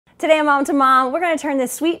Today on Mom to Mom, we're going to turn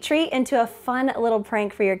this sweet treat into a fun little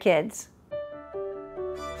prank for your kids.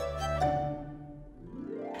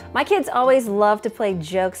 My kids always love to play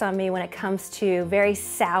jokes on me when it comes to very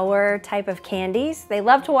sour type of candies. They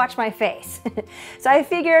love to watch my face. So I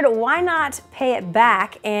figured, why not pay it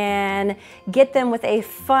back and get them with a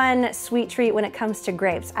fun sweet treat when it comes to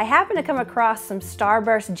grapes. I happened to come across some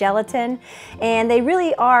Starburst gelatin, and they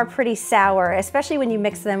really are pretty sour, especially when you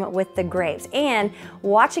mix them with the grapes. And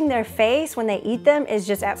watching their face when they eat them is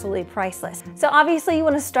just absolutely priceless. So obviously you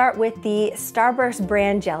want to start with the Starburst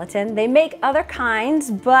brand gelatin. They make other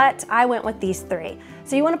kinds, but I went with these three.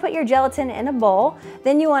 So you want to put your gelatin in a bowl,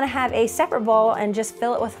 then you want to have a separate bowl and just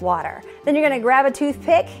fill it with water. Then you're going to grab a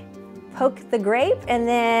toothpick, poke the grape, and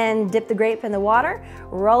then dip the grape in the water,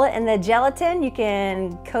 roll it in the gelatin. You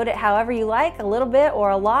can coat it however you like, a little bit or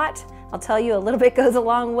a lot. I'll tell you, a little bit goes a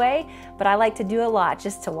long way, but I like to do a lot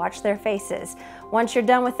just to watch their faces. Once you're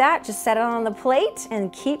done with that, just set it on the plate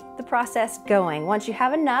and keep the process going. Once you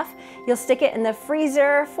have enough, you'll stick it in the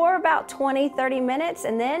freezer for about 20-30 minutes,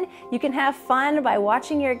 and then you can have fun by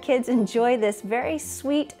watching your kids enjoy this very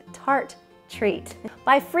sweet tart treat.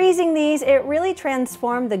 By freezing these, it really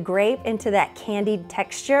transformed the grape into that candied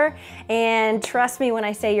texture, and trust me when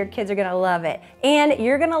I say your kids are gonna love it. And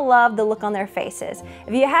you're gonna love the look on their faces.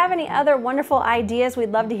 If you have any other wonderful ideas,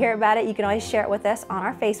 we'd love to hear about it. You can always share it with us on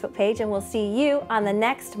our Facebook page, and we'll see you on the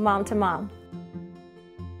next Mom to Mom.